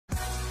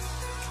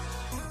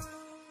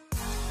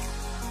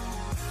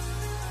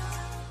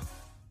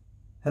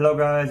Hello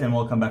guys and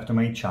welcome back to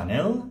my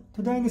channel.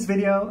 Today in this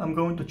video I'm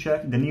going to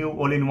check the new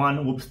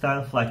all-in-one whoop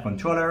style flight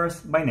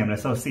controllers by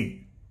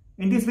NameLessRC.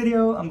 In this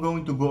video I'm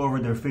going to go over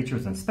their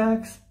features and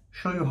specs,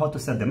 show you how to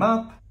set them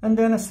up, and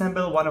then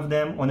assemble one of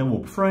them on a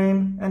whoop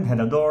frame and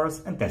head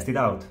outdoors and test it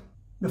out.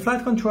 The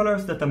flight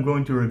controllers that I'm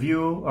going to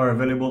review are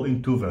available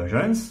in two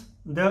versions,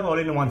 the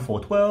all-in-one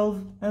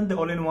 412 and the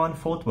all-in-one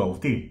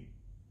 412T.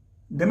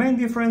 The main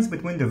difference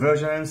between the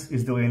versions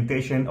is the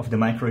orientation of the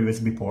micro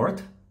USB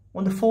port.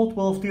 On the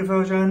 412T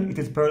version, it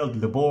is parallel to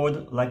the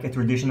board like a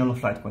traditional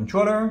flight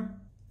controller,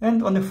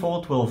 and on the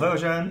 412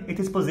 version, it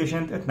is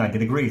positioned at 90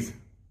 degrees.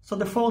 So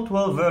the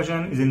 412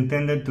 version is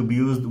intended to be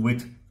used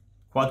with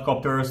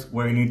quadcopters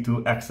where you need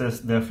to access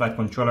the flight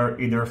controller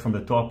either from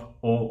the top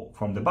or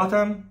from the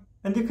bottom,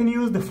 and you can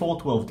use the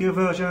 412T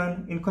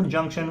version in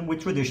conjunction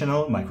with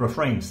traditional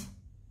microframes.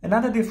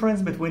 Another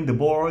difference between the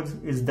boards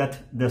is that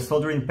the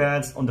soldering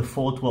pads on the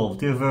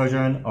 412T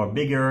version are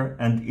bigger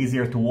and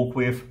easier to work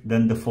with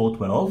than the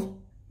 412.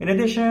 In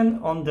addition,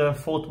 on the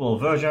 412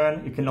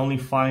 version, you can only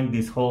find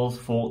these holes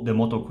for the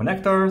motor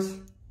connectors,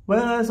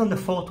 whereas on the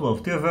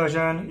 412T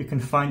version, you can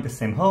find the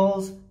same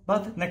holes,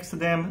 but next to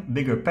them,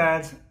 bigger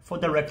pads for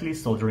directly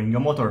soldering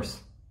your motors.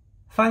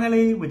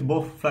 Finally, with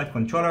both flight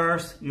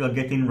controllers, you are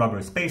getting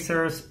rubber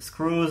spacers,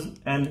 screws,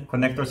 and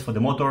connectors for the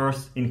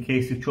motors in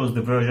case you chose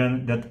the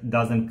version that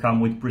doesn't come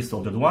with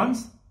pre-soldered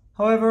ones.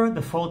 However,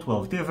 the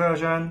 412T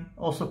version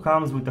also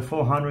comes with a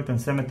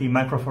 470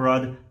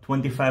 microfarad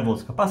 25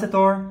 volts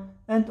capacitor,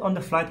 and on the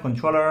flight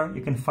controller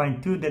you can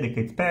find two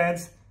dedicated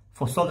pads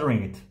for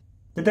soldering it.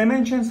 The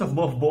dimensions of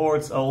both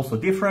boards are also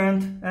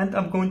different, and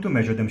I'm going to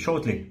measure them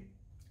shortly.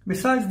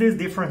 Besides these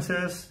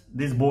differences,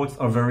 these boards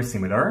are very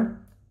similar.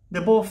 They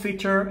both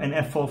feature an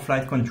F4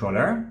 flight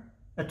controller,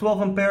 a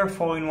 12A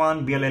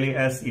 4-in-1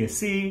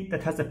 BLLES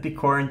that has a peak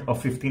current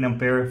of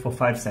 15A for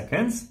 5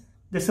 seconds.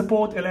 They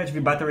support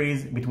LHV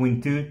batteries between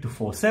 2 to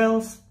 4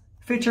 cells,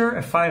 feature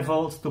a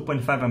 5V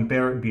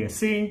 2.5A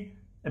BSC,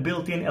 a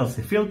built-in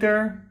LC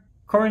filter,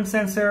 current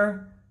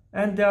sensor,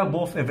 and they are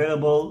both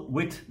available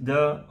with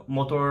the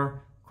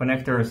motor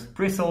connectors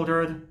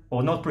pre-soldered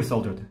or not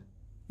pre-soldered.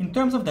 In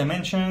terms of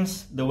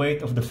dimensions, the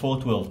weight of the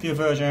 412T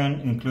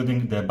version,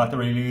 including the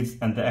battery leads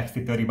and the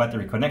XT30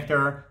 battery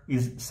connector,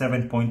 is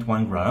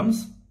 7.1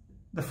 grams.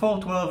 The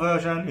 412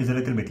 version is a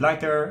little bit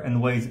lighter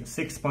and weighs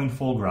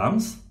 6.4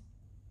 grams.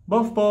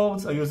 Both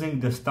boards are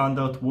using the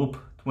standard Whoop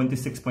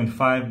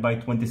 26.5 by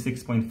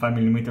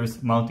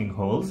 26.5mm mounting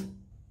holes.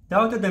 The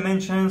outer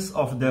dimensions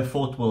of the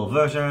 412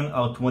 version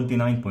are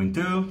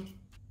 29.2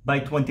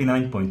 by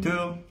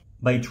 29.2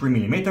 by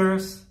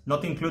 3mm,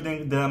 not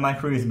including the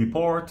micro USB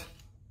port,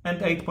 and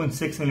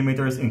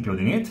 8.6mm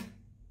including it,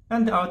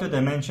 and the outer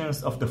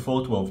dimensions of the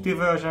 412T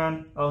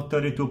version are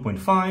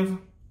 32.5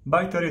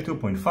 by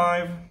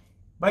 32.5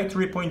 by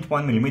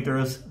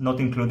 3.1mm,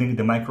 not including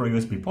the micro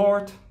USB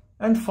port,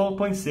 and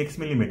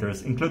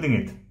 4.6mm including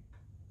it.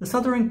 The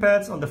soldering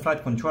pads on the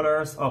flight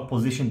controllers are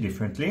positioned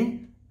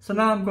differently, so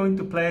now I'm going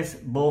to place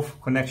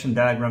both connection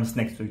diagrams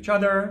next to each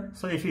other,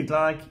 so if you'd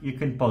like, you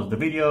can pause the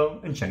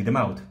video and check them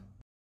out.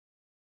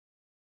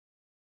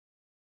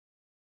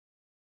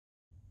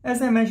 As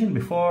I mentioned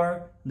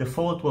before, the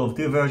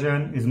 412T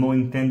version is more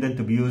intended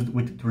to be used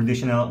with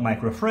traditional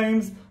micro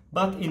frames,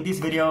 but in this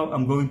video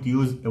I'm going to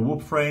use a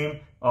whoop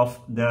frame of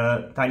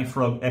the Tiny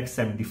Frog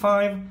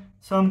X75,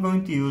 so I'm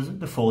going to use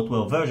the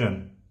 412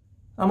 version.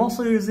 I'm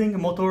also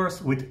using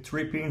motors with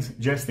 3-pins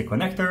joystick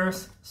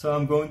connectors, so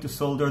I'm going to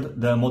solder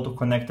the motor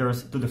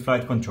connectors to the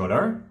flight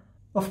controller.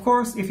 Of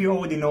course, if you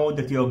already know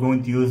that you're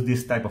going to use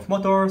this type of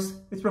motors,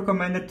 it's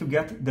recommended to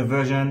get the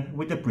version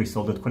with the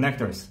pre-soldered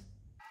connectors.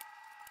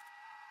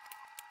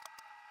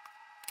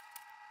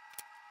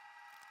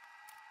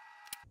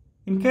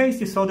 In case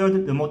you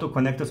soldered the motor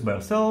connectors by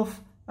yourself,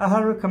 I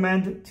highly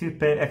recommend to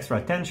pay extra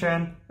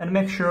attention and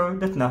make sure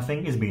that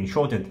nothing is being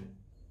shorted.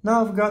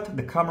 Now I've got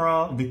the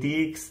camera,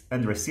 VTX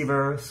and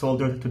receiver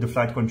soldered to the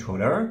flight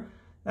controller,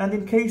 and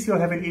in case you're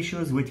having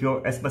issues with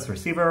your SBUS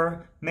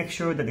receiver, make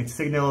sure that its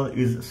signal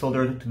is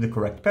soldered to the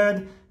correct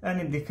pad, and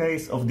in the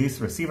case of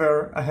this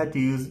receiver, I had to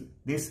use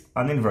this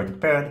uninverted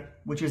pad,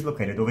 which is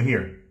located over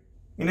here.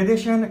 In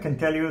addition, I can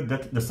tell you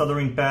that the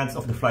soldering pads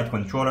of the flight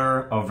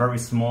controller are very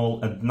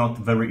small and not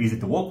very easy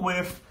to work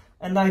with,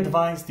 and I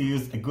advise to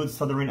use a good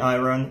soldering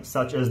iron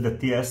such as the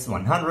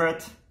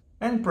TS100,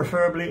 and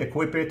preferably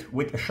equip it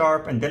with a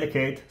sharp and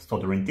delicate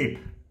soldering tip.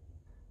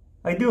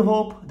 I do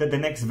hope that the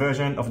next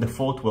version of the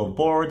 412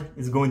 board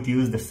is going to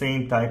use the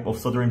same type of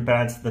soldering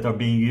pads that are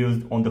being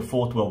used on the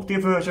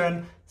 412T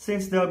version,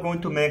 since they are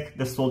going to make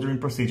the soldering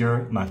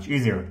procedure much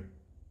easier.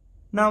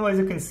 Now, as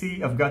you can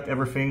see, I've got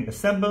everything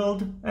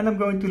assembled, and I'm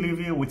going to leave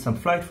you with some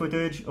flight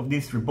footage of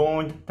this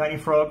reborn Tiny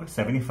Frog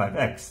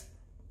 75X.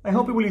 I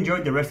hope you will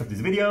enjoy the rest of this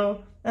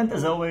video, and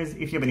as always,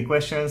 if you have any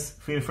questions,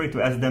 feel free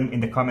to ask them in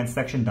the comment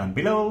section down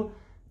below.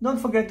 Don't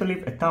forget to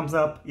leave a thumbs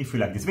up if you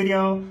like this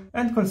video,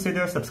 and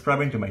consider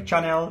subscribing to my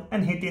channel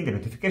and hitting the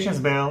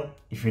notifications bell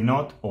if you're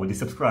not already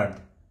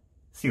subscribed.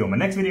 See you on my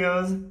next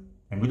videos,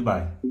 and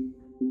goodbye.